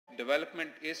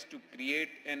development is to create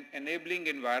an enabling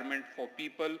environment for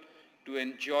people to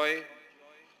enjoy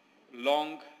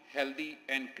long, healthy,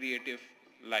 and creative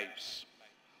lives.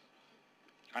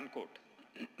 Unquote.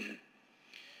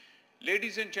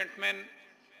 Ladies and gentlemen,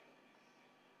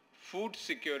 food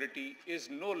security is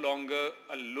no longer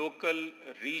a local,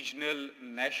 regional,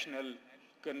 national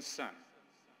concern.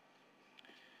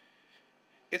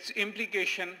 Its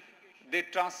implication, they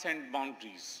transcend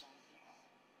boundaries.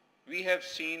 We have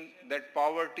seen that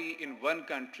poverty in one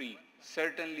country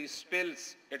certainly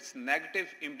spills its negative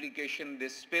implication, they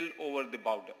spill over the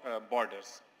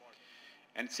borders.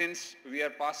 And since we are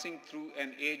passing through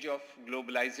an age of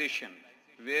globalization,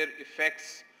 where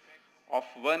effects of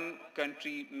one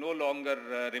country no longer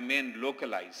remain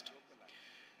localized,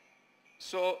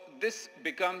 so this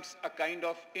becomes a kind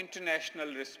of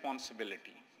international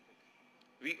responsibility.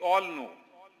 We all know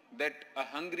that a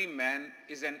hungry man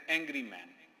is an angry man,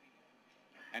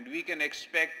 and we can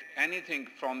expect anything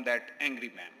from that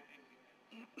angry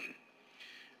man.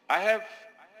 I have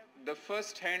the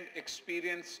first-hand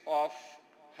experience of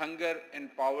hunger and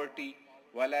poverty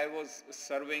while I was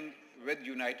serving with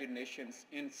United Nations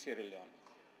in Sierra Leone.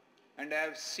 And I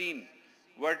have seen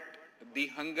what the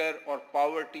hunger or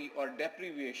poverty or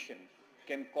deprivation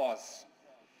can cause.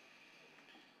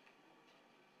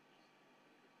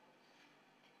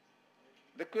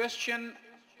 The question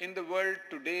in the world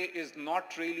today is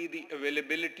not really the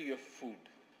availability of food.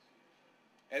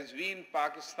 As we in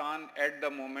Pakistan at the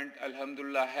moment,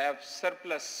 alhamdulillah, have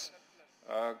surplus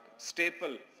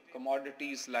staple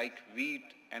commodities like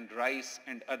wheat and rice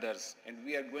and others, and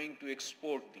we are going to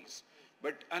export these.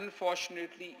 But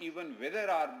unfortunately, even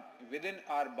within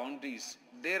our boundaries,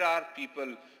 there are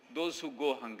people, those who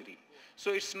go hungry.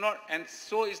 So it's not, and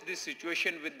so is the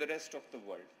situation with the rest of the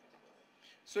world.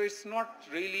 So it's not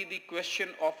really the question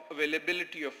of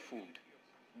availability of food.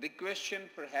 The question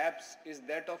perhaps is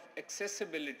that of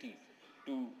accessibility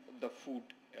to the food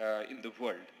in the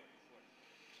world.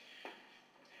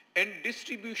 And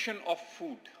distribution of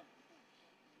food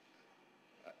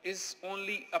is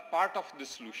only a part of the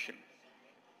solution.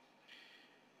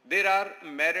 There are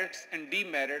merits and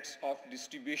demerits of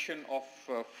distribution of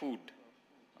food,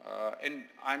 and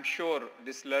I'm sure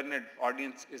this learned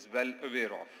audience is well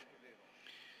aware of.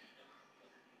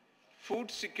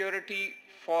 Food security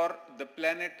for the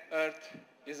planet Earth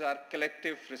is our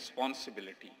collective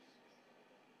responsibility.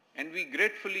 And we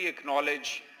gratefully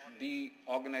acknowledge the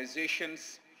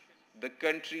organizations, the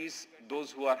countries,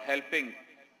 those who are helping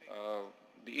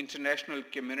the international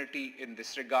community in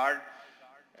this regard.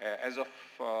 As of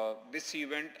this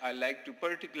event, I like to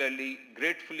particularly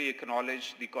gratefully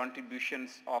acknowledge the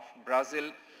contributions of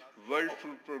Brazil, World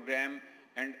Food Programme,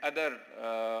 and other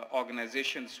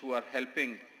organizations who are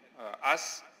helping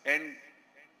us and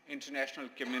international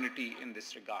community in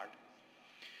this regard.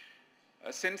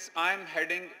 Since I am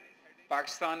heading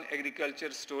Pakistan Agriculture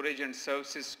Storage and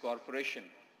Services Corporation,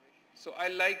 so I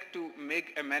like to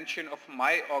make a mention of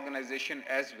my organization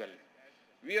as well.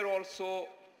 We are also,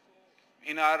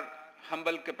 in our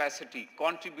humble capacity,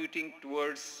 contributing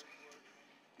towards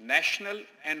national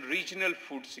and regional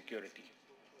food security.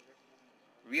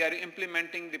 We are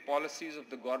implementing the policies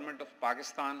of the government of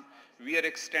Pakistan. We are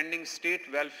extending state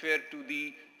welfare to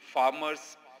the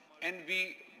farmers, and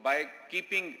we, by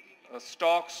keeping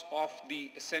stocks of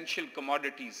the essential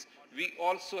commodities, we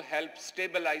also help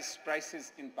stabilize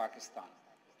prices in Pakistan.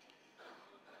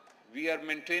 We are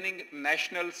maintaining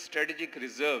national strategic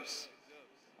reserves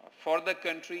for the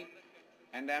country,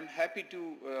 and I'm happy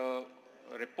to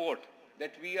report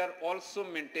that we are also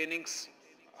maintaining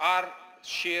our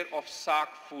share of SAC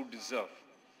food reserve.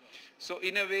 So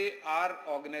in a way, our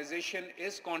organization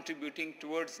is contributing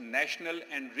towards national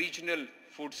and regional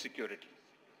food security.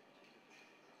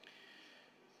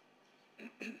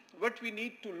 What we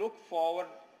need to look forward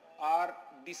are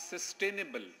the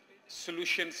sustainable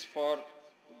solutions for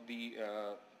the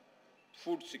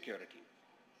food security.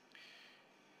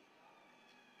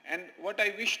 And what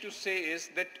I wish to say is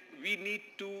that we need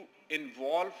to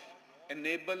involve,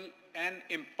 enable, and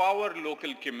empower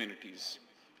local communities.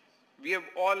 We have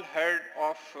all heard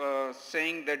of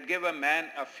saying that give a man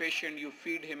a fish and you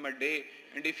feed him a day,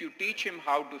 and if you teach him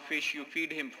how to fish, you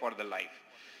feed him for the life.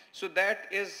 So that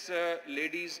is,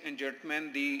 ladies and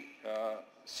gentlemen, the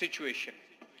situation.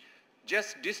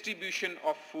 Just distribution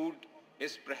of food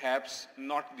is perhaps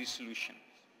not the solution.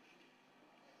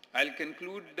 I'll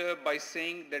conclude by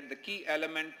saying that the key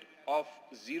element of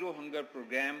Zero Hunger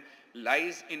program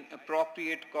lies in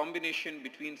appropriate combination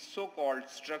between so-called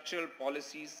structural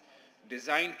policies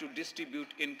designed to distribute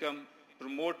income,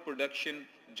 promote production,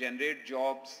 generate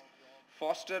jobs,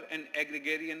 foster an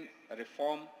agrarian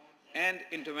reform and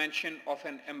intervention of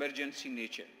an emergency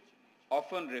nature,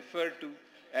 often referred to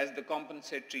as the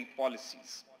compensatory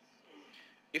policies.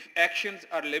 If actions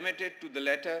are limited to the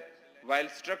latter, while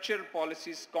structural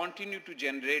policies continue to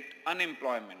generate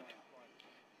unemployment,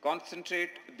 concentrate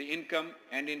the income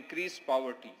and increase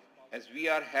poverty, as we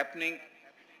are happening,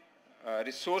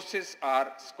 resources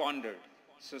are squandered,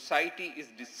 society is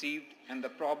deceived, and the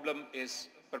problem is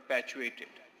perpetuated.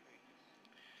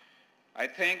 I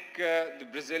thank the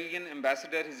Brazilian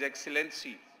Ambassador, His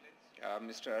Excellency,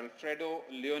 Mr. Alfredo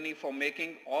Leone, for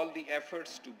making all the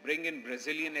efforts to bring in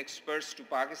Brazilian experts to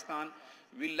Pakistan.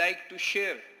 We like to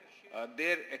share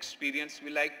their experience.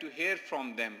 We like to hear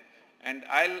from them. And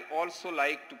I'll also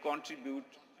like to contribute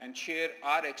and share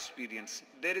our experience.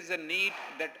 There is a need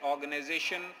that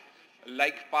organization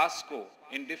like PASCO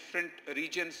in different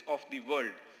regions of the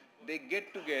world, they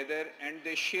get together and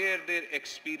they share their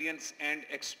experience and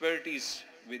expertise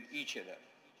with each other.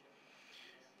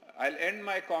 I'll end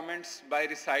my comments by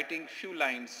reciting few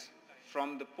lines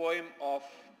from the poem of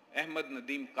Ahmad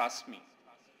Nadeem Qasmi.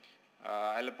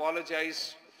 I'll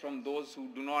apologize from those who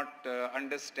do not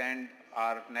understand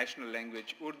our national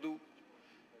language, Urdu.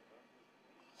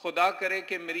 खुदा करे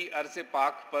कि मेरी अर्ज़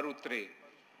पाक पर उतरे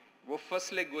वो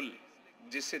फसले गुल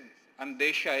जिसे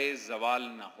अंदेशाए ज़वाल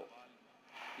ना हो,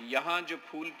 यहाँ जो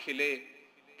फूल खिले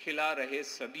खिला रहे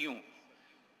सदियों,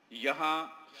 यहाँ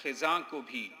ख़िज़ां को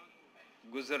भी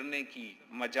गुज़रने की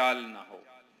मजाल ना हो,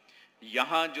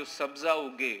 यहाँ जो सब्ज़ा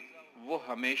उगे वो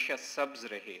हमेशा सब्ज़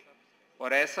रहे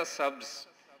और ऐसा सब्ज़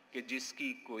कि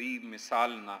जिसकी कोई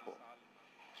मिसाल ना हो।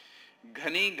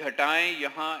 घनी घटाएं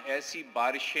यहाँ ऐसी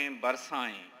बारिशें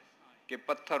बरसाएं कि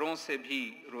पत्थरों से भी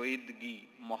रोईदगी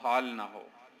मुहाल ना हो,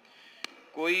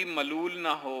 कोई मलूल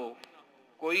ना हो,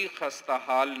 कोई खस्ता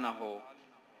हाल ना हो,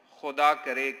 खुदा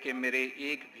करे कि मेरे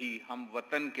एक भी हम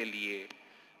वतन के लिए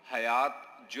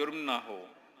हयात जुर्म ना हो,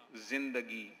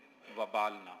 जिंदगी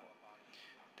वबाल ना हो।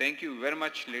 Thank you very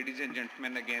much, ladies and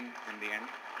gentlemen, again in the end.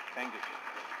 Thank you.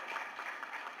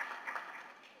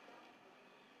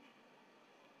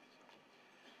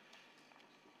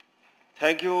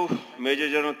 Thank you, Major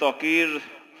General Taqir,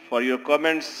 for your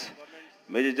comments.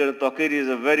 Major General Taqir is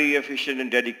a very efficient and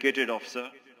dedicated officer,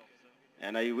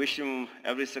 and I wish him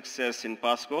every success in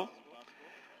PASCO.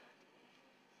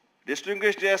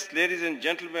 Distinguished guests, ladies and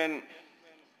gentlemen,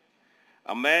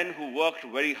 a man who worked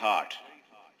very hard,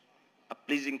 a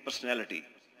pleasing personality,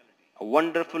 a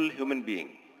wonderful human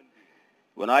being.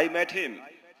 When I met him,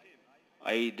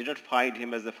 I did not find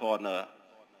him as a foreigner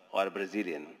or a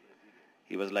Brazilian.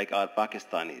 He was like our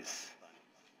Pakistanis.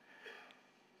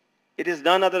 It is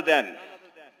none other than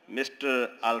Mr.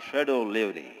 Alfredo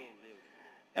Leone,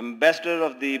 Ambassador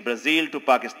of the Brazil to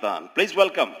Pakistan. Please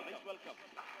welcome.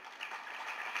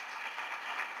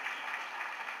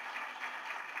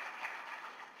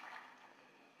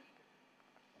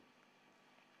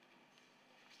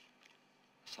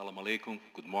 Assalamu alaikum,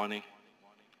 good morning.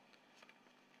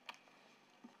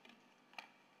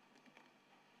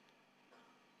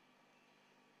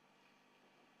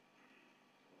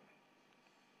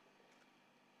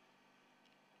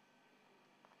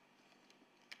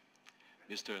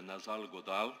 Mr. Nazal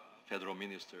Godal, Federal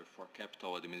Minister for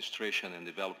Capital Administration and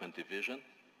Development Division.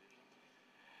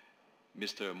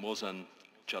 Mr. Mozan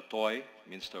Chatoy,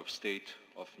 Minister of State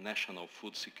of National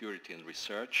Food Security and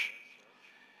Research.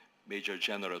 Major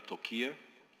General Tokir.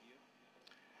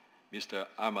 Mr.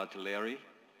 Ahmad Leri,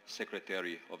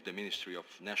 Secretary of the Ministry of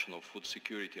National Food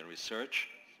Security and Research.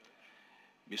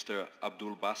 Mr.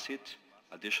 Abdul Basit,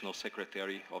 Additional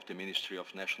Secretary of the Ministry of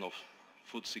National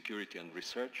Food Security and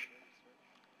Research.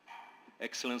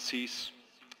 Excellencies,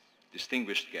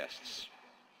 distinguished guests,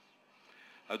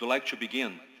 I would like to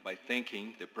begin by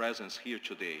thanking the presence here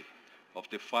today of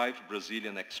the 5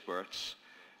 Brazilian experts,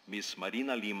 Ms.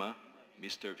 Marina Lima,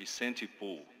 Mr. Vicente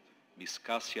Pou, Ms.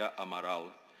 Cássia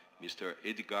Amaral, Mr.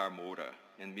 Edgar Moura,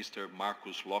 and Mr.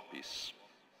 Marcos Lopes.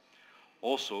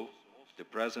 Also, the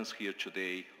presence here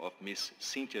today of Ms.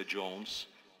 Cynthia Jones,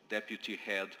 Deputy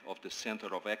Head of the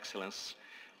Center of Excellence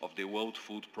of the World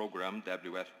Food Program,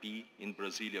 WFP, in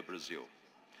Brasilia, Brazil,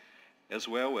 as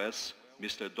well as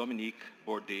Mr. Dominique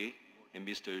Bordet and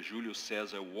Mr. Julio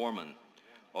Cesar Warman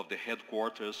of the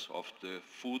headquarters of the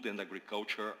Food and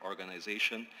Agriculture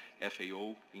Organization,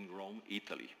 FAO, in Rome,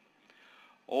 Italy.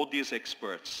 All these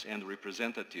experts and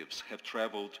representatives have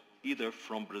traveled either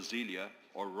from Brasilia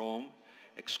or Rome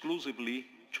exclusively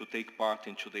to take part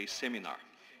in today's seminar,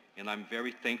 and I'm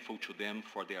very thankful to them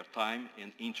for their time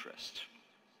and interest.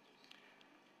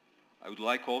 I would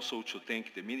like also to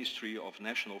thank the Ministry of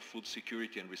National Food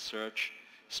Security and Research,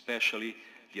 especially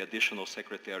the Additional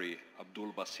Secretary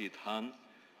Abdul Basit Han,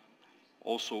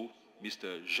 also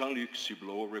Mr. Jean-Luc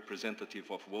Sublot,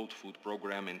 representative of World Food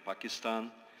Programme in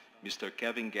Pakistan, Mr.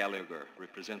 Kevin Gallagher,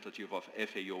 representative of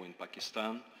FAO in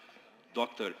Pakistan,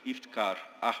 Dr. Iftikhar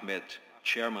Ahmed,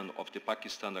 chairman of the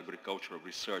Pakistan Agricultural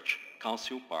Research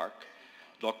Council, PARC,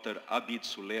 Dr. Abid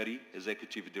Suleri,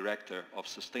 executive director of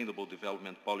Sustainable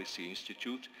Development Policy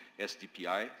Institute,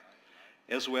 SDPI,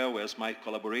 as well as my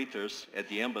collaborators at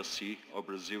the Embassy of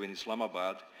Brazil in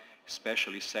Islamabad,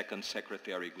 especially Second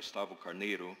Secretary Gustavo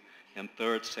Carneiro and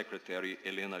Third Secretary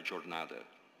Helena Jornada.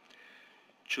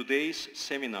 Today's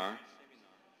seminar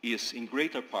is in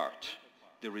greater part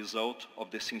the result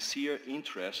of the sincere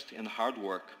interest and hard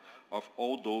work of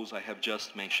all those I have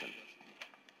just mentioned.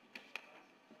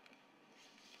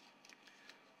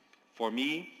 For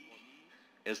me,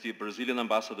 as the Brazilian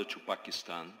ambassador to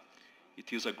Pakistan,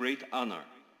 it is a great honor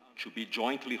to be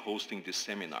jointly hosting this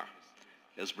seminar,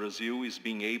 as Brazil is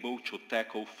being able to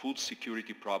tackle food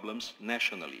security problems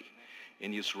nationally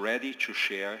and is ready to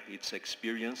share its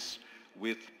experience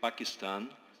with Pakistan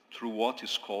through what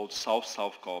is called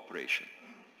South-South cooperation.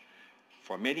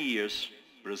 For many years,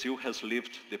 Brazil has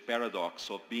lived the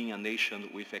paradox of being a nation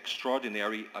with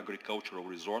extraordinary agricultural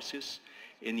resources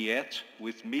and yet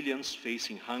with millions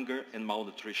facing hunger and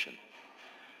malnutrition.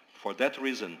 For that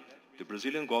reason, the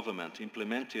Brazilian government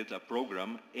implemented a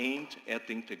program aimed at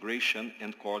the integration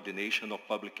and coordination of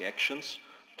public actions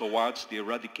towards the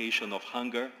eradication of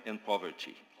hunger and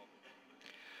poverty.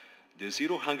 The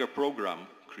Zero Hunger program,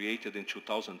 created in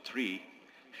 2003,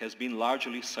 has been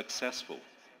largely successful,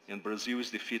 and Brazil is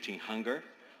defeating hunger,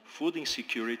 food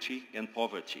insecurity, and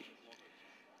poverty.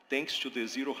 Thanks to the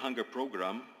Zero Hunger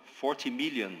program, 40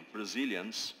 million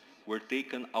Brazilians were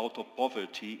taken out of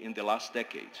poverty in the last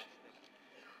decade.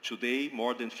 Today,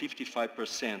 more than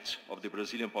 55% of the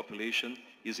Brazilian population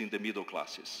is in the middle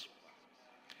classes.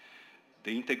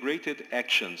 The integrated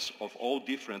actions of all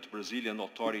different Brazilian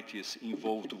authorities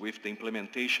involved with the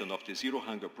implementation of the Zero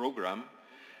Hunger program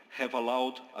have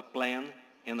allowed a planned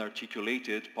and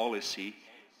articulated policy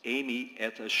aiming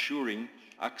at assuring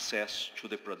access to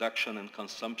the production and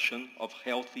consumption of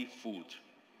healthy food.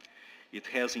 It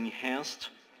has enhanced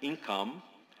income,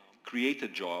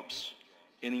 created jobs,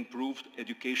 and improved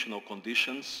educational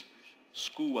conditions,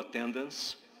 school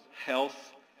attendance,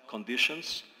 health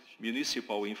conditions,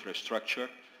 municipal infrastructure,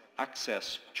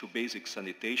 access to basic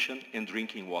sanitation and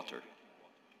drinking water.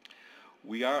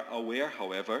 We are aware,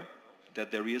 however,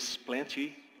 that there is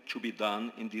plenty to be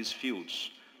done in these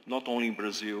fields, not only in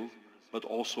Brazil, but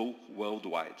also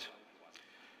worldwide.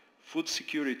 Food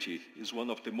security is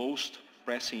one of the most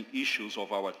pressing issues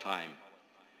of our time.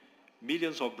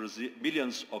 Millions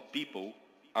of people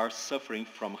are suffering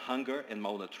from hunger and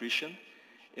malnutrition,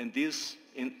 and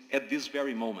at this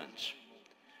very moment.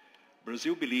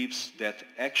 Brazil believes that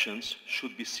actions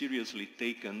should be seriously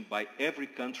taken by every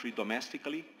country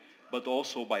domestically, but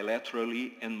also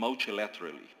bilaterally and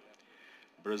multilaterally.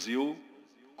 Brazil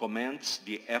commends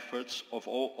the efforts of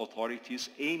all authorities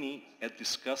aiming at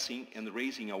discussing and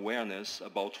raising awareness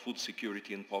about food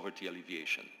security and poverty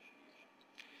alleviation.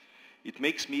 It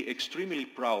makes me extremely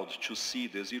proud to see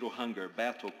the Zero Hunger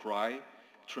battle cry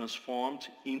transformed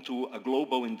into a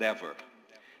global endeavor,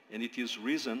 and it is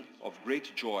reason of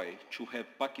great joy to have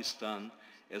Pakistan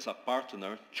as a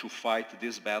partner to fight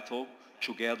this battle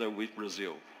together with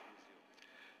Brazil.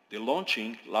 The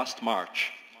launching last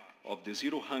March of the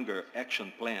Zero Hunger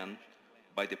Action Plan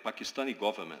by the Pakistani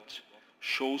government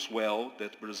shows well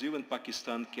that Brazil and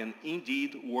Pakistan can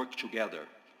indeed work together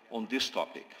on this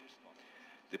topic.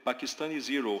 The Pakistani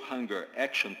Zero Hunger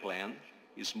Action Plan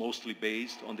is mostly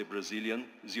based on the Brazilian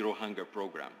Zero Hunger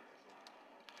program.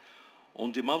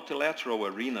 On the multilateral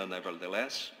arena,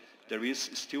 nevertheless, there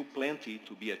is still plenty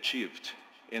to be achieved,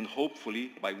 and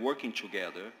hopefully, by working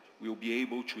together, we will be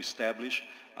able to establish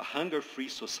a hunger-free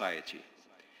society.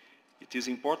 It is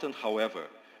important, however,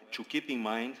 to keep in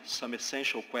mind some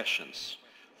essential questions,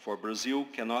 for Brazil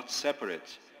cannot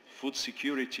separate food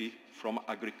security from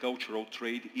agricultural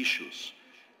trade issues,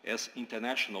 as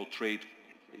international trade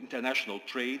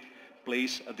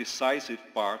plays a decisive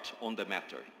part on the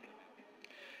matter.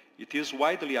 It is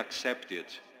widely accepted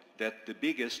that the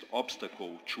biggest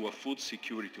obstacle to a food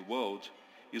security world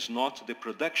is not the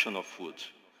production of food,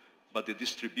 but the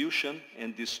distribution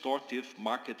and distortive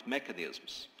market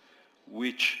mechanisms,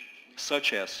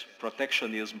 such as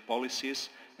protectionism policies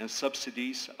and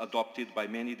subsidies adopted by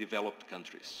many developed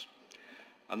countries.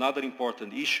 Another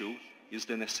important issue is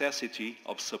the necessity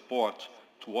of support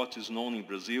to what is known in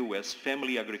Brazil as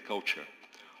family agriculture,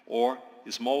 or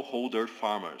smallholder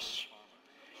farmers.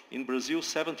 In Brazil,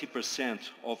 70%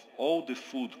 of all the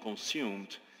food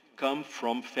consumed come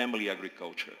from family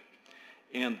agriculture,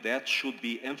 and that should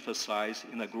be emphasized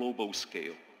in a global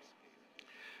scale.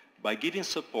 By giving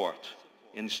support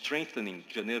and strengthening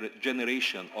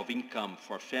generation of income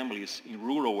for families in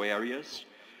rural areas,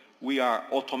 we are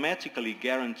automatically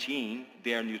guaranteeing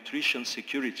their nutrition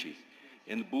security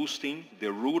and boosting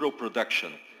the rural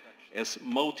production, as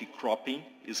multi-cropping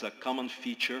is a common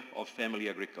feature of family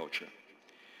agriculture.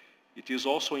 It is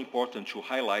also important to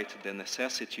highlight the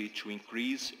necessity to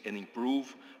increase and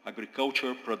improve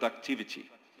agriculture productivity.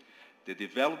 The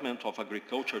development of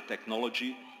agriculture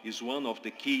technology is one of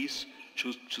the keys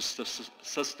to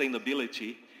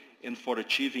sustainability and for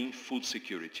achieving food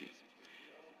security.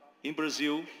 In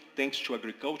Brazil, thanks to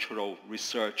agricultural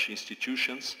research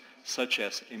institutions such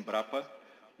as Embrapa,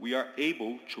 we are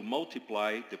able to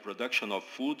multiply the production of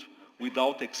food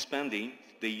without expanding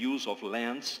the use of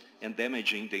lands and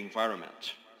damaging the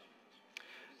environment.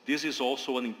 This is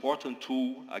also an important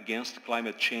tool against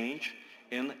climate change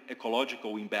and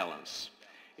ecological imbalance.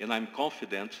 And I'm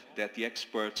confident that the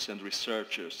experts and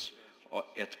researchers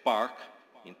at PARC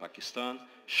in Pakistan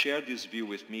share this view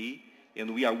with me,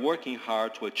 and we are working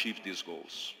hard to achieve these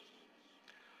goals.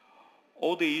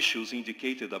 All the issues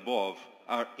indicated above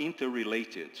are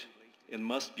interrelated and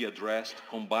must be addressed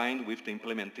combined with the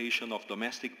implementation of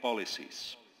domestic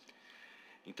policies.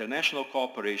 International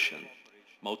cooperation,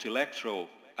 multilateral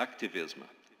activism,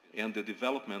 and the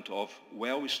development of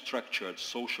well-structured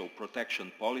social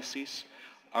protection policies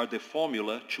are the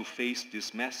formula to face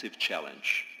this massive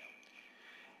challenge.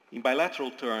 In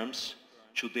bilateral terms,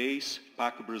 today's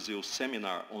PAC Brazil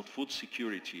seminar on food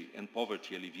security and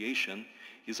poverty alleviation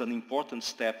is an important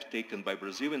step taken by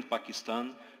Brazil and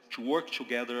Pakistan to work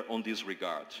together on this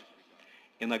regard,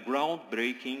 and a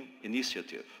groundbreaking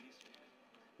initiative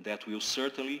that will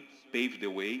certainly pave the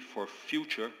way for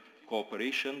future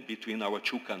cooperation between our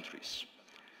two countries.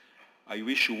 I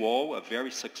wish you all a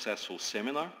very successful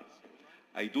seminar.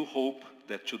 I do hope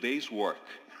that today's work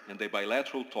and the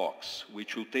bilateral talks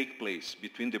which will take place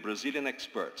between the Brazilian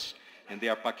experts and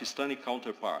their Pakistani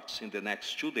counterparts in the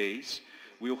next 2 days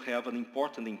will have an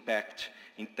important impact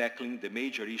in tackling the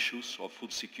major issues of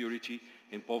food security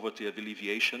and poverty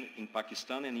alleviation in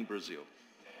Pakistan and in Brazil.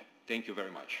 Thank you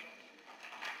very much.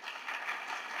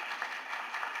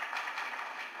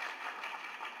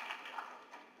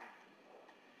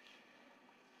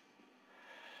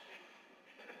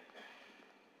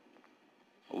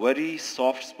 Very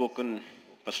soft-spoken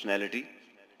personality,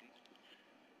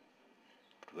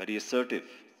 very assertive,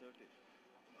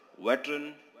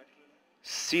 veteran,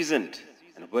 seasoned,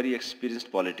 and very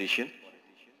experienced politician.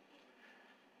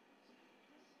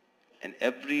 And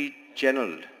every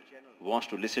channel wants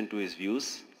to listen to his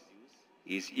views.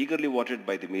 He is eagerly watched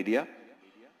by the media.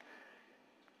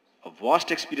 A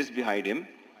vast experience behind him,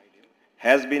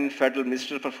 has been Federal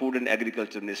Minister for Food and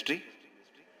Agriculture Ministry.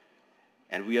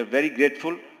 And we are very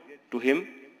grateful to him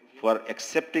for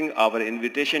accepting our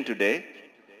invitation today.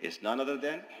 Is none other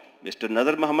than Mr.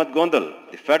 Nazar Muhammad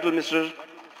Gondal, the Federal Minister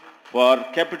for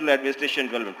Capital Administration and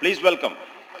Development. Please welcome.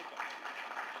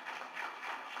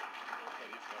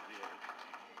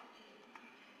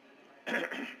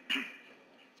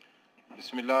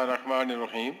 Bismillah ar-Rahman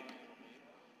ar-Rahim.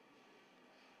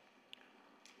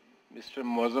 Mr.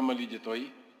 Muazzam Ali Jatoi,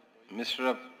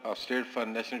 Minister of State for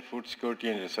National Food Security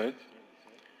and Research.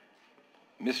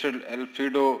 Mr.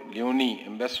 Alfredo Leoni,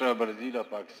 Ambassador of Brazil of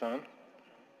Pakistan.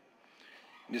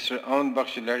 Mr. Aun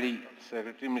Baksh Ladi,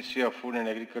 Secretary, Ministry of Food and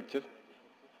Agriculture.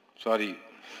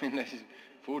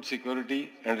 Food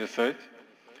Security and Research.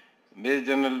 Major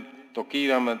General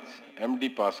Tokir Ahmed,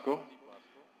 MD PASCO.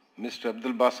 Mr.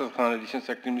 Abdul Basir Khan, Additional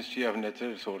Secretary, Ministry of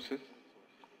Natural Resources.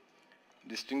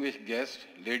 Distinguished guests,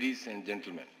 ladies and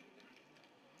gentlemen.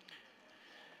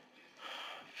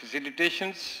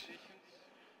 Facilitations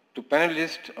to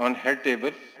panelists on head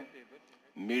table,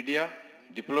 media,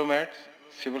 diplomats,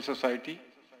 civil society,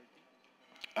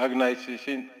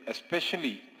 organization,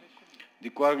 especially the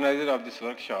co-organizer of this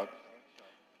workshop,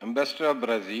 Ambassador of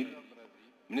Brazil,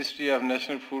 Ministry of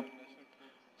National Food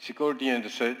Security and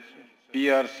Research,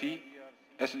 PRC,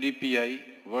 SDPI,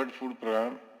 World Food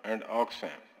Programme, and Oxfam.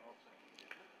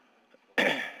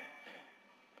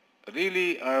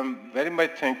 Really, I am very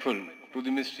much thankful to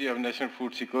the Ministry of National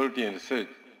Food Security and Research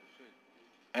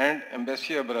and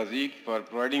Embassy of Brazil for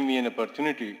providing me an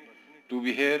opportunity to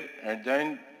be here and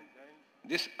join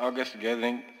this August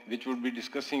gathering, which will be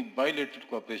discussing bilateral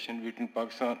cooperation between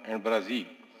Pakistan and Brazil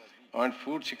on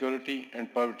food security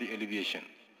and poverty alleviation.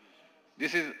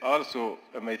 This is also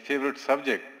my favorite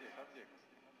subject.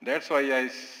 That's why I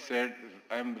said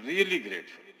I'm really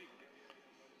grateful.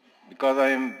 because I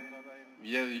am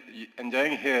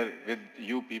enjoying here with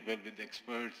you people, with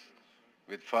experts,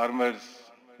 with farmers,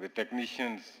 with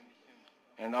technicians,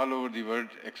 and all over the world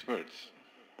experts.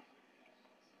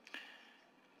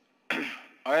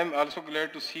 I am also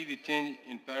glad to see the change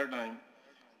in paradigm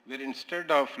where instead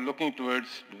of looking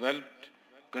towards developed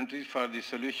countries for the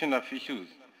solution of issues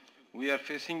we are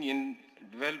facing in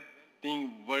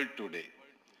developing world today.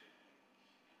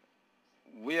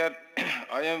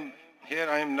 I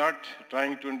am not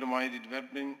trying to undermine the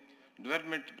development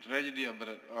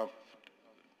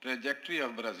trajectory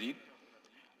of Brazil.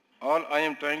 All I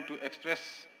am trying to express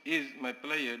is my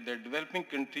pleasure that developing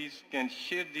countries can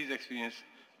share these experiences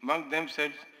among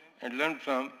themselves and learn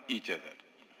from each other.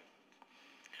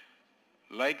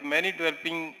 Like many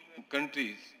developing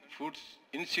countries, food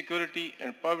insecurity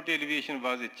and poverty alleviation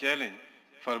was a challenge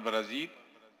for Brazil,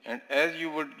 and as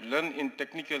you would learn in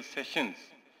technical sessions,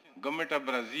 Government of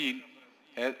Brazil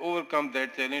has overcome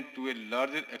that challenge to a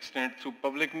larger extent through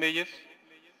public measures,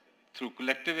 through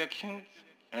collective actions,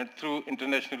 and through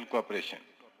international cooperation.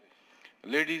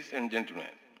 Ladies and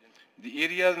gentlemen, the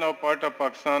areas now part of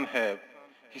Pakistan have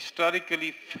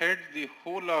historically fed the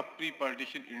whole of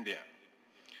pre-partition India.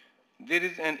 There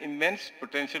is an immense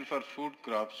potential for food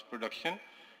crops production,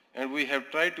 and we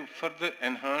have tried to further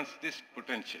enhance this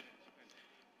potential.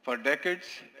 For decades,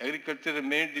 agriculture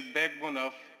remained the backbone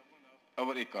of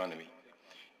our economy.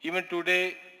 Even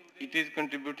today, it is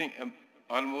contributing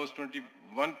almost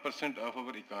 21% of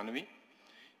our economy.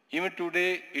 Even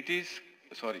today,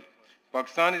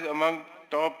 Pakistan is among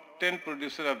top 10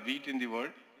 producers of wheat in the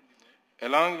world.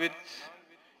 Along with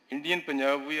Indian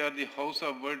Punjab, we are the house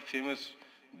of world famous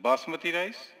basmati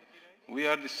rice. We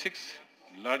are the sixth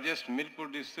largest milk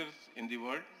producers in the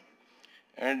world,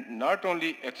 and not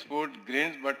only export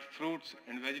grains but fruits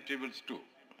and vegetables too.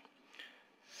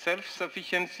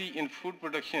 Self-sufficiency in food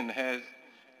production has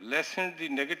lessened the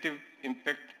negative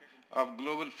impact of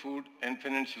global food and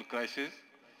financial crisis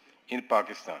in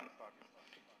Pakistan.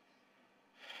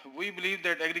 We believe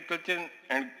that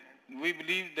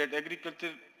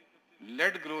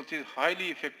agriculture-led growth is highly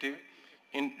effective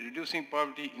in reducing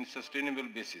poverty in sustainable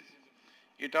basis.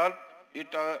 It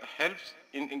helps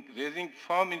in raising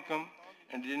farm income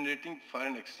and generating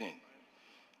foreign exchange.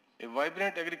 A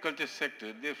vibrant agriculture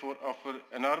sector therefore offers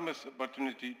enormous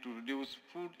opportunity to reduce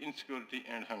food insecurity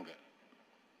and hunger.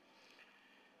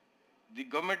 The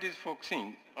government is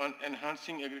focusing on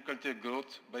enhancing agriculture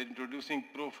growth by introducing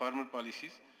pro-farmer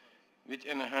policies which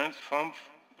enhance farm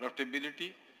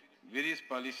profitability. Various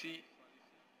policy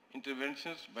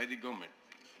interventions by the government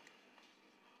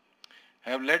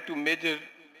have led to major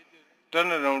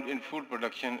turnaround in food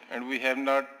production, and we have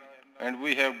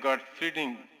got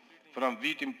freedom from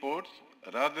wheat imports.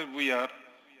 Rather, we are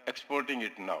exporting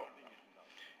it now.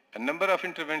 A number of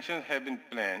interventions have been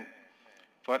planned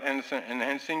for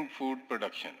enhancing food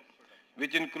production,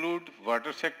 which include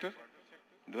water sector,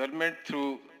 development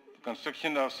through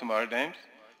construction of small dams,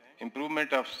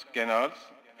 improvement of canals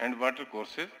and water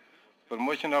courses,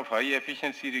 promotion of high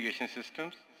efficiency irrigation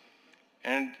systems,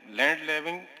 and land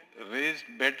leveling raised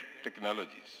bed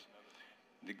technologies.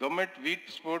 The government wheat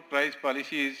export price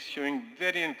policy is showing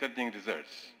very encouraging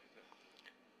results.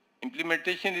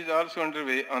 Implementation is also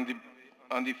underway on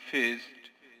the phased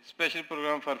special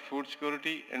program for food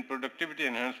security and productivity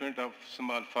enhancement of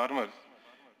small farmers,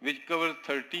 which covers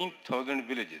 13,000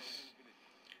 villages.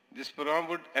 This program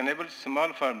would enable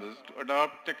small farmers to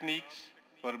adopt techniques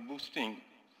for boosting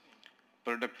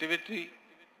productivity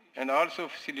and also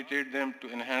facilitate them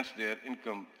to enhance their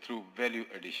income through value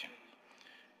addition.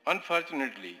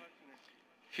 Unfortunately,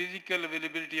 physical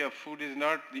availability of food is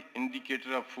not the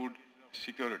indicator of food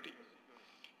security.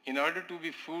 In order to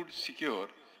be food secure,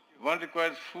 one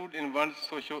requires food in one's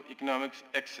socio-economic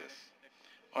access.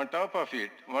 On top of it,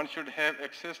 one should have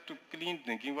access to clean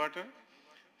drinking water,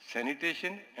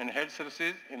 sanitation, and health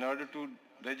services in order to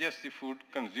digest the food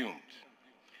consumed.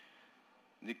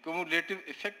 The cumulative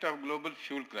effect of global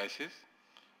fuel crisis,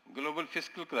 global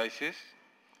fiscal crisis,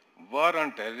 war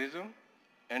on terrorism,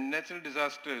 and natural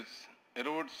disasters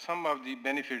erode some of the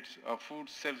benefits of food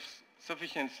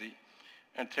self-sufficiency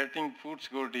and threatening food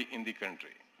security in the country.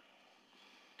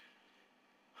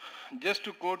 Just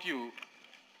to quote you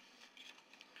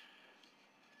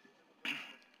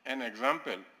an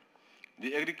example,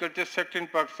 the agriculture sector in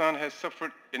Pakistan has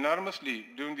suffered enormously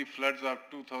during the floods of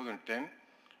 2010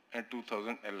 and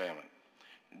 2011.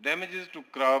 Damages to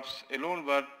crops alone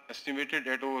were estimated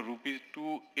at over rupees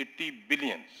 280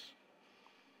 billions,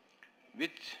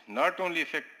 which not only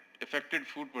affected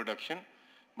food production,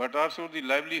 but also the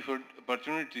livelihood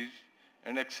opportunities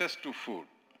and access to food.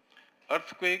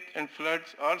 Earthquake and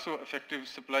floods also affected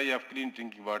supply of clean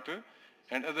drinking water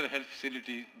and other health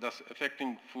facilities, thus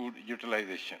affecting food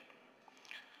utilization.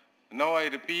 Now I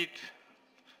repeat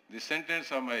the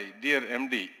sentence of my dear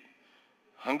MD,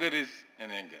 hunger is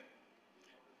an anger.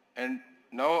 And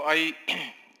now I,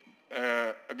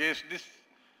 against this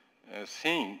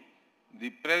saying, the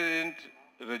present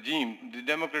regime, the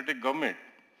democratic government,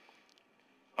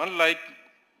 unlike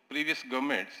previous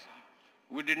governments,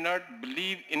 we did not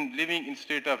believe in living in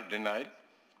state of denial.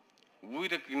 We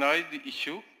recognize the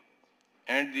issue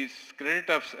and the credit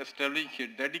of establishing a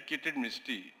dedicated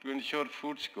ministry to ensure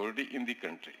food security in the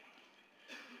country.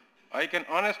 I can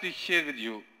honestly share with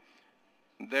you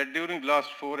that during the last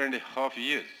 4.5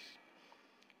 years,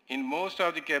 in most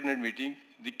of the cabinet meetings,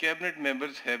 the cabinet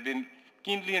members have been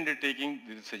keenly undertaking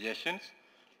the suggestions,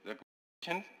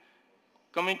 recommendations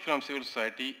coming from civil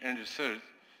society and research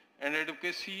and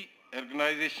advocacy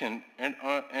organization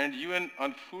and UN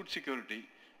on food security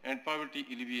and poverty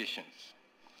alleviations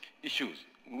issues.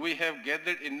 We have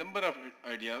gathered a number of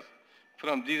ideas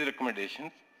from these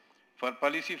recommendations for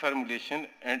policy formulation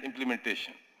and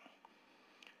implementation.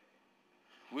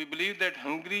 We believe that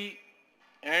hungry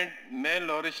and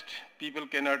malnourished people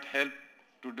cannot help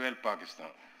to develop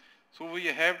Pakistan. So we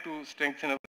have to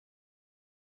strengthen our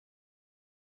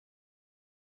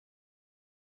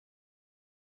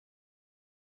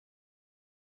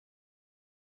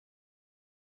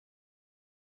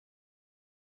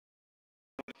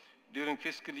during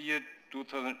fiscal year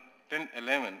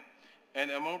 2010-11 an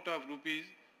amount of rupees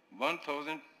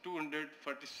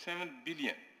 1,247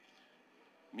 billion,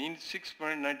 means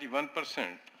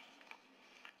 6.91%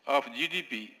 of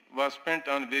GDP was spent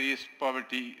on various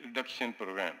poverty reduction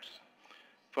programs.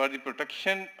 For the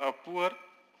protection of poor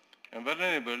and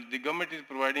vulnerable, the government is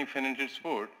providing financial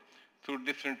support through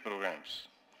different programs.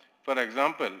 For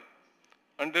example,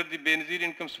 under the Benazir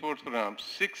Income Support Program,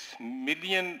 6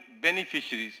 million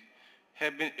beneficiaries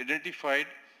have been identified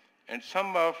and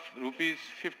sum of rupees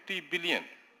 50 billion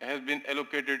has been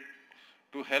allocated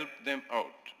to help them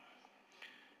out.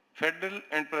 Federal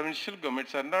and provincial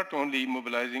governments are not only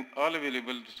mobilizing all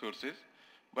available resources,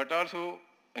 but also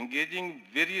engaging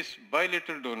various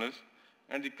bilateral donors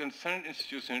and the concerned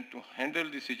institutions to handle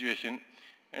the situation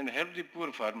and help the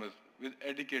poor farmers with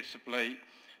adequate supply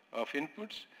of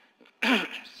inputs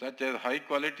such as high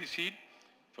quality seed,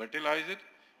 fertilizer,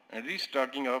 and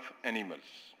restocking of animals.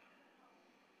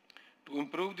 To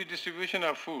improve the distribution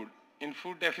of food in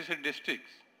food deficit districts,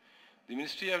 the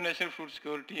Ministry of National Food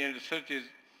Security and Research is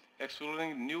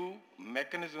exploring new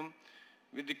mechanism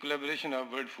with the collaboration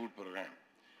of World Food Programme.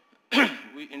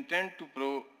 We intend to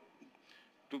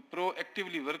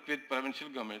proactively work with provincial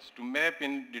governments to map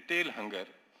in detail hunger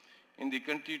in the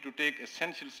country to take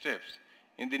essential steps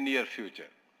in the near future.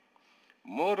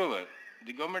 Moreover,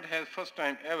 the government has first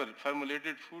time ever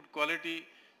formulated food quality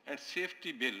and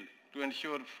safety bill to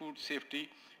ensure food safety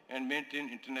and maintain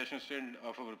international standard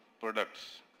of our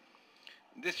products.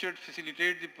 This should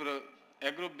facilitate the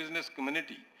agro-business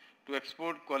community to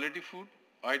export quality food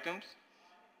items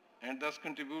and thus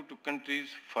contribute to countries'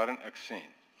 foreign exchange.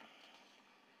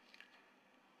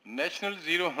 National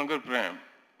Zero Hunger Program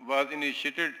was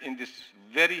initiated in this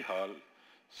very hall,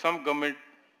 some government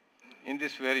in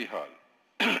this very hall,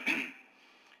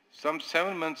 some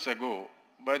 7 months ago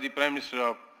by the Prime Minister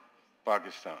of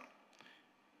Pakistan.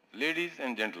 Ladies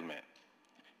and gentlemen,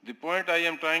 the point I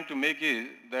am trying to make is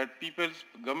that people's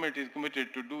government is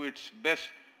committed to do its best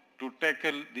to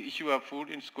tackle the issue of food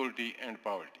insecurity and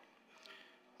poverty.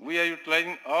 We are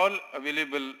utilizing all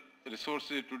available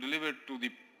resources to deliver to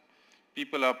the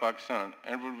people of Pakistan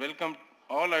and would welcome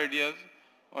all ideas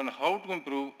on how to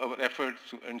improve our efforts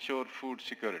to ensure food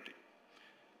security.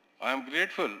 I am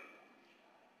grateful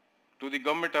to the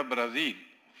government of Brazil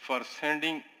for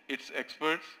sending its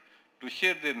experts to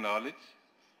share their knowledge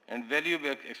and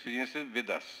valuable experiences with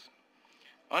us.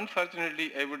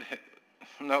 Unfortunately,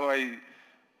 now I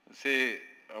say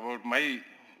about my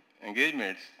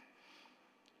engagements,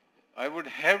 I would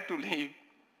have to leave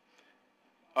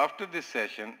after this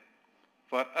session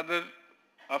for other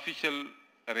official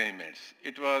arrangements.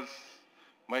 It was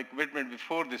my commitment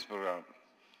before this program.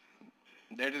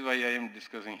 That is why I am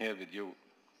discussing here with you.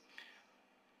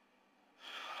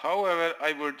 However,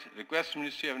 I would request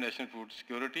Ministry of National Food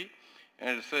Security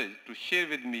and Research to share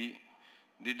with me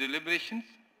the deliberations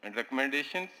and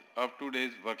recommendations of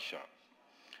today's workshop.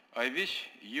 I wish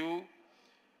you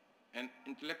an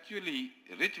intellectually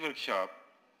rich workshop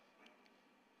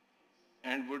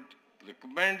and would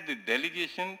recommend the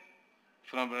delegation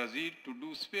from Brazil to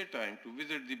do spare time to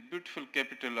visit the beautiful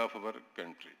capital of our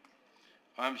country.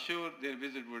 I am sure their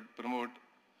visit would promote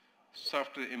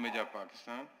softer image of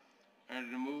Pakistan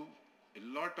and remove a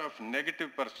lot of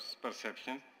negative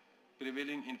perception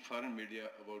prevailing in foreign media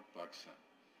about Pakistan.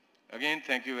 Again,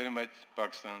 thank you very much,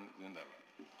 Pakistan Zindabad.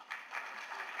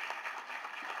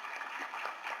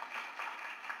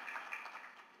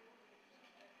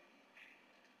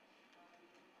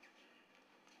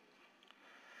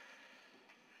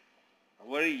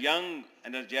 A very young,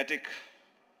 energetic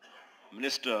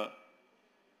minister.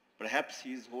 Perhaps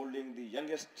he is holding the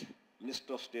youngest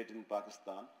minister of state in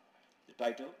Pakistan, the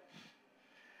title.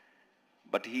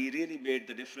 But he really made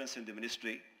the difference in the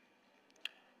ministry.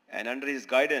 And under his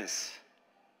guidance,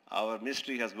 our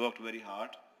ministry has worked very hard.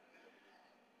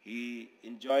 He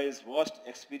enjoys vast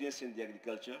experience in the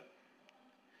agriculture.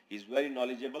 He is very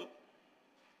knowledgeable.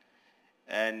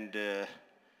 And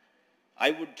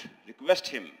I would request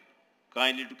him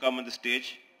kindly to come on the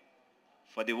stage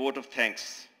for the vote of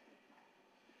thanks.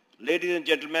 Ladies and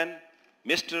gentlemen,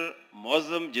 Mr.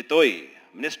 Moazzam Jitoi,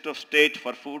 Minister of State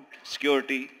for Food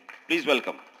Security, please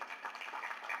welcome.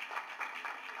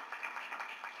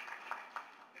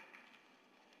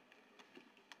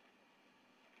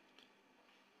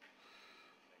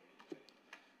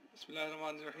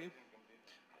 Bismillahirrahmanirrahim.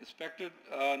 Respected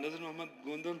Nazir Muhammad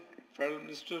Gondal, Federal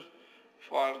Minister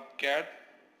for CAD,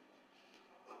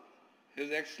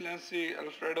 His Excellency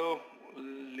Alfredo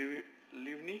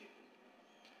Livni,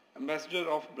 Ambassador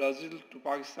of Brazil to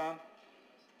Pakistan,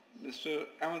 Mr.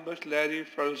 Ahmed Bash Lahiri,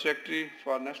 Federal Secretary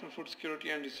for National Food Security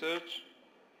and Research,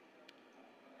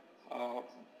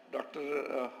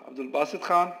 Dr. Abdul Basit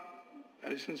Khan,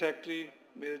 Additional Secretary,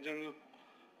 Major General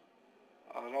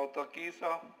Rauta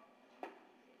Kisa,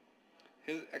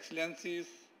 His Excellencies,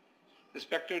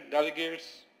 respected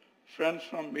delegates, friends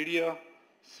from media,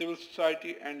 civil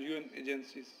society and UN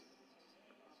agencies.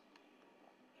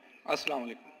 Assalamu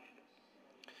alaikum.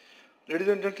 Ladies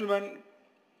and gentlemen,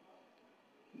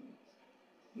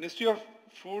 Ministry of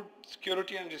Food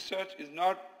Security and Research is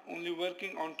not only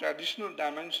working on traditional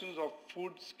dimensions of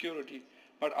food security,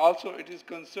 but also it is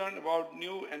concerned about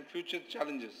new and future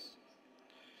challenges.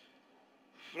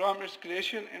 From its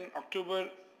creation in October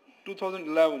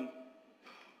 2011,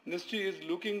 Ministry is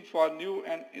looking for new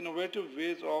and innovative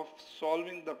ways of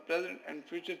solving the present and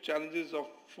future challenges of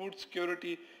food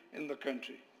security in the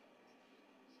country.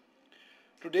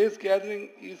 Today's gathering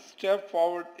is a step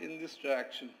forward in this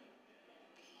direction.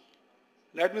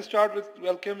 Let me start with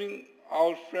welcoming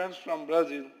our friends from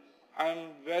Brazil. I am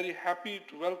very happy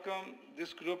to welcome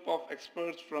this group of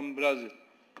experts from Brazil.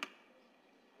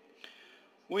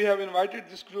 We have invited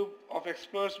this group of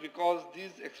experts because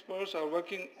these experts are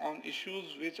working on issues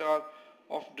which are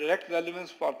of direct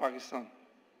relevance for Pakistan.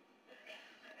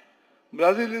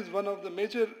 Brazil is one of the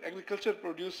major agriculture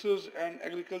producers and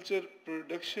agriculture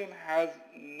production has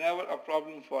never a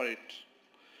problem for it.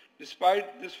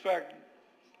 Despite this fact,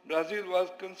 Brazil was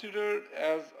considered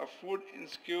as a food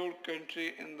insecure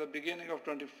country in the beginning of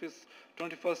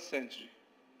 21st century.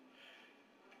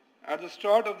 At the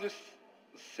start of this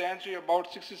century,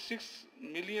 about 66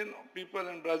 million people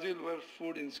in Brazil were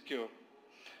food insecure.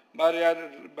 By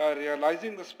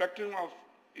realizing the spectrum of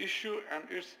issue and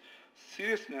its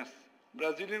seriousness,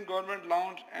 Brazilian government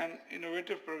launched an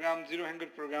innovative program, Zero Hunger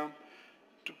program,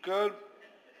 to curb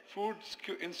food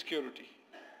insecurity.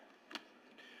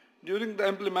 During the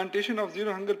implementation of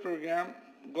Zero Hunger program,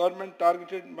 government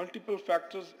targeted multiple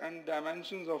factors and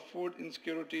dimensions of food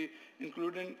insecurity,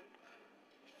 including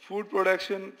food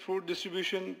production, food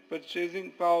distribution,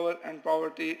 purchasing power and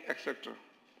poverty, etc.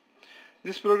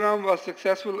 This program was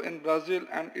successful in Brazil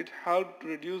and it helped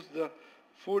reduce the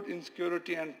food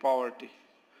insecurity and poverty.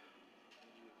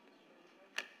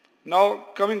 Now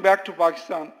coming back to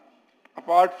Pakistan,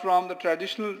 apart from the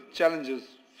traditional challenges,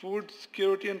 food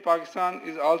security in Pakistan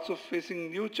is also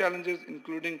facing new challenges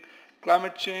including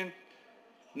climate change,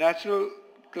 natural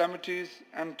calamities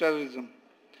and terrorism.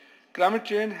 Climate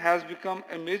change has become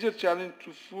a major challenge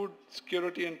to food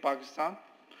security in Pakistan.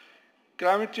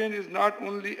 Climate change is not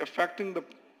only affecting the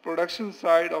production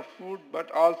side of food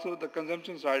but also the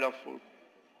consumption side of food.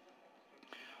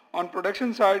 On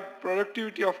production side,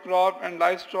 productivity of crop and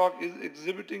livestock is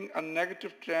exhibiting a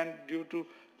negative trend due to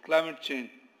climate change.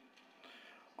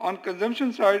 On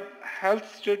consumption side,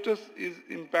 health status is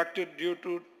impacted due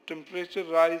to temperature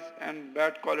rise and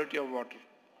bad quality of water.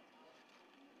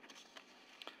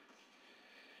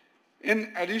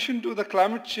 In addition to the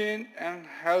climate change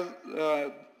has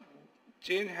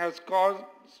caused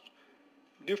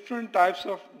different types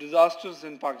of disasters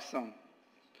in Pakistan.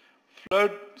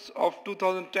 Floods of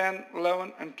 2010,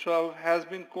 11 and 12 has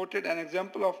been quoted an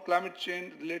example of climate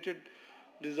change related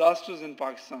disasters in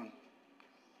Pakistan.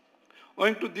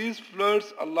 Owing to these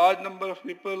floods, a large number of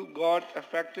people got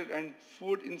affected and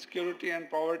food insecurity and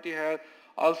poverty has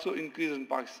also increased in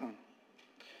Pakistan.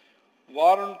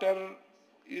 War on terror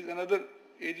is another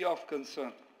area of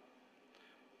concern.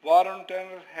 War on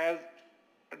terror has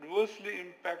adversely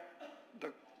impacted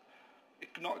the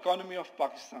economy of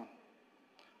Pakistan.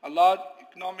 A large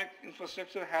economic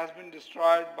infrastructure has been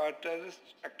destroyed by terrorist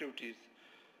activities.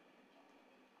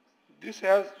 This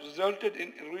has resulted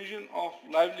in erosion of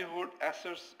livelihood,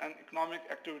 assets and economic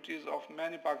activities of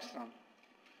many Pakistanis.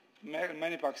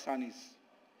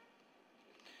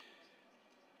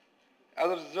 As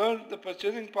a result, the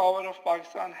purchasing power of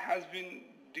Pakistan has been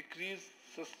decreased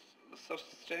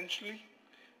substantially,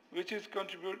 which is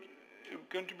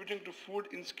contributing to food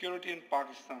insecurity in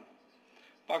Pakistan.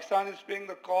 Pakistan is paying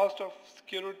the cost of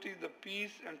security, the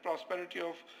peace and prosperity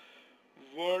of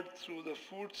world through the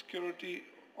food security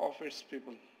of its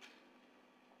people.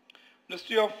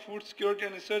 Ministry of Food Security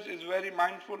and Research is very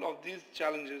mindful of these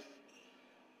challenges.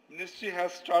 Ministry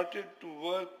has started to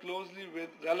work closely with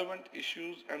relevant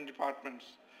issues and departments,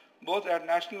 both at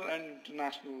national and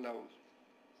international levels.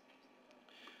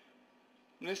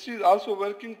 Ministry is also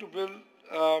working to build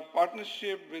a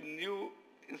partnership with new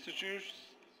institutes,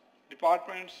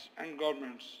 departments and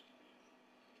governments.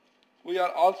 We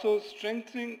are also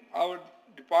strengthening our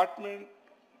department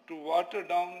to water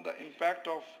down the impact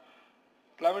of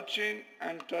climate change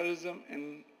and terrorism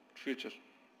in future.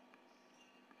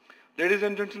 Ladies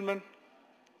and gentlemen,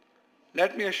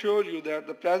 let me assure you that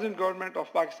the present government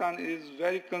of Pakistan is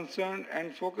very concerned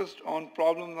and focused on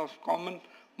problems of common,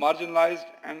 marginalized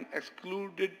and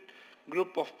excluded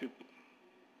group of people.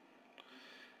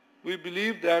 We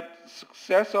believe that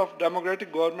success of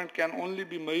democratic government can only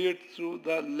be measured through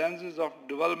the lenses of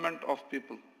development of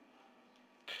people.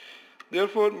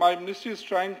 Therefore, my ministry is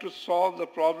trying to solve the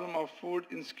problem of food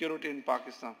insecurity in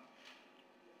Pakistan.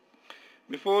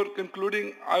 Before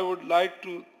concluding, I would like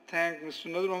to thank Mr.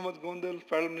 Nazar Mohammad Gondal,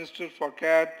 Federal Minister for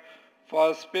CAT,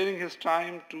 for sparing his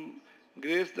time to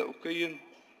grace the occasion.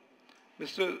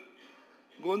 Mr.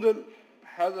 Gondal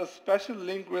has a special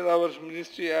link with our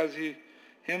ministry as he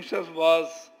himself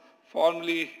was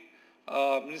formerly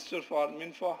Minister for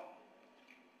MINFA.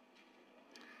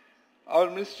 Our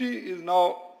ministry is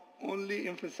now only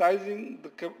emphasizing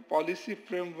the policy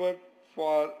framework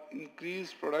for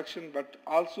increased production, but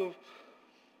also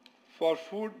for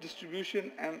food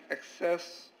distribution and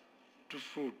access to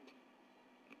food.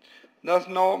 Thus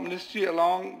now ministry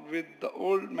along with the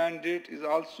old mandate is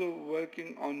also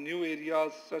working on new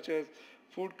areas such as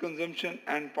food consumption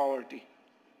and poverty.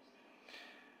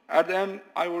 At the end,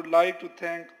 I would like to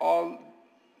thank all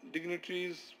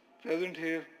dignitaries present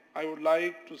here. I would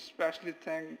like to especially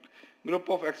thank a group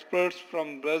of experts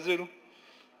from Brazil.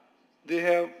 They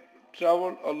have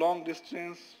traveled a long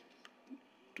distance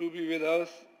to be with us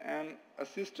and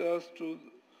assist us to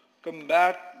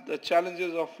combat the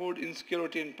challenges of food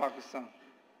insecurity in Pakistan.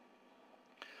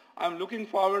 I'm looking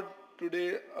forward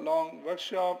today along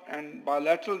workshop and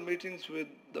bilateral meetings with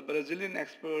the Brazilian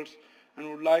experts and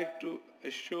would like to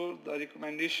assure the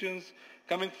recommendations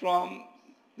coming from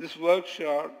this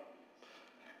workshop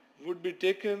would be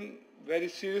taken very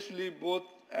seriously both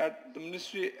at the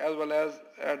ministry as well as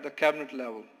at the cabinet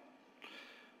level.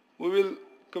 We will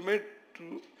commit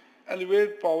to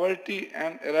alleviate poverty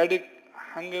and eradicate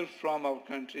hunger from our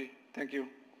country. Thank you.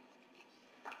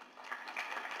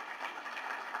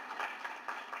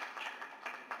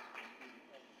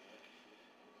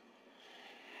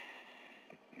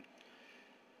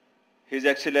 His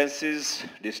Excellencies,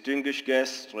 distinguished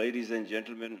guests, ladies and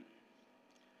gentlemen,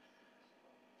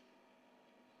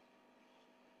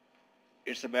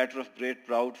 it's a matter of great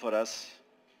pride for us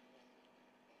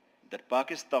that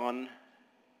Pakistan,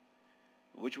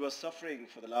 which was suffering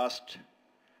for the last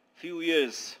few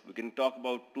years, we can talk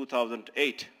about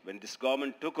 2008 when this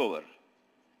government took over,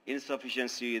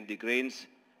 insufficiency in the grains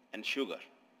and sugar.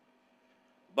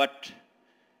 But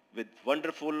with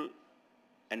wonderful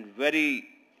and very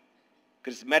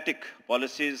charismatic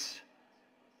policies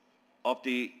of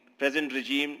the present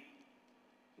regime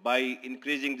by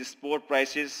increasing the support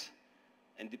prices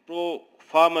and the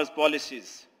pro-farmers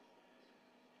policies,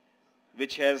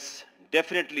 which has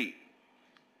definitely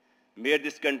made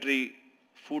this country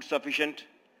food sufficient.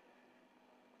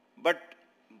 But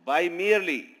by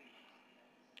merely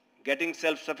getting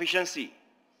self-sufficiency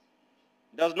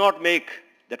does not make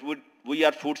that we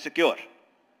are food secure.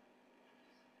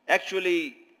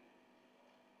 Actually,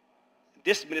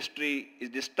 this ministry is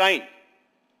destined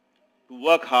to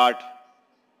work hard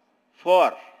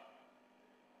for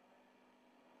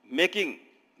making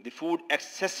the food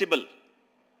accessible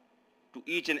to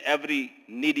each and every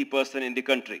needy person in the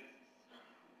country.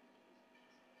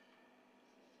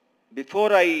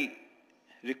 Before I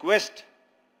request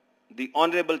the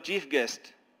Honorable Chief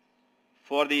Guest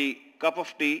for the cup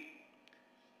of tea,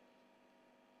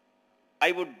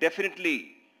 I would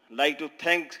definitely like to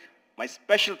thank my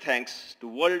special thanks to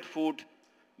World Food,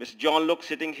 Mr. John Luke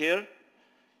sitting here,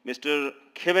 Mr.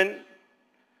 Kevin,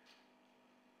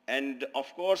 and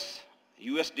of course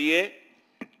USDA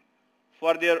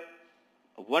for their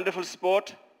wonderful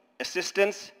support,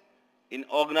 assistance in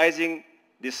organizing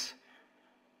this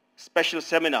special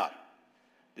seminar.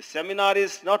 The seminar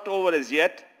is not over as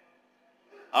yet.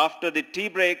 After the tea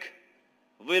break,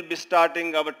 we'll be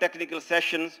starting our technical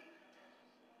sessions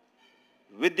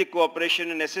with the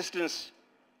cooperation and assistance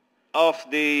of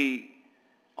the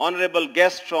honorable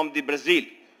guest from the Brazil.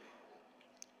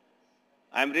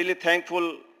 I'm really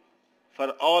thankful for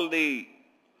all the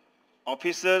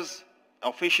officers,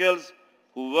 officials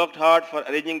who worked hard for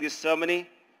arranging this ceremony,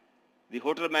 the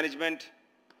hotel management,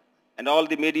 and all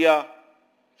the media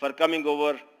for coming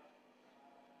over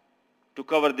to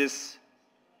cover this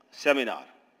seminar.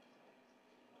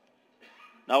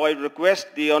 Now I request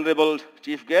the Honorable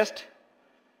Chief Guest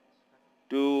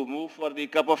to move for the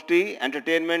cup of tea,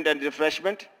 entertainment and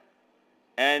refreshment,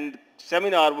 and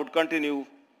seminar would continue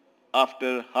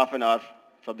after half an hour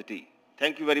from the tea.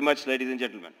 Thank you very much, ladies and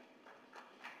gentlemen.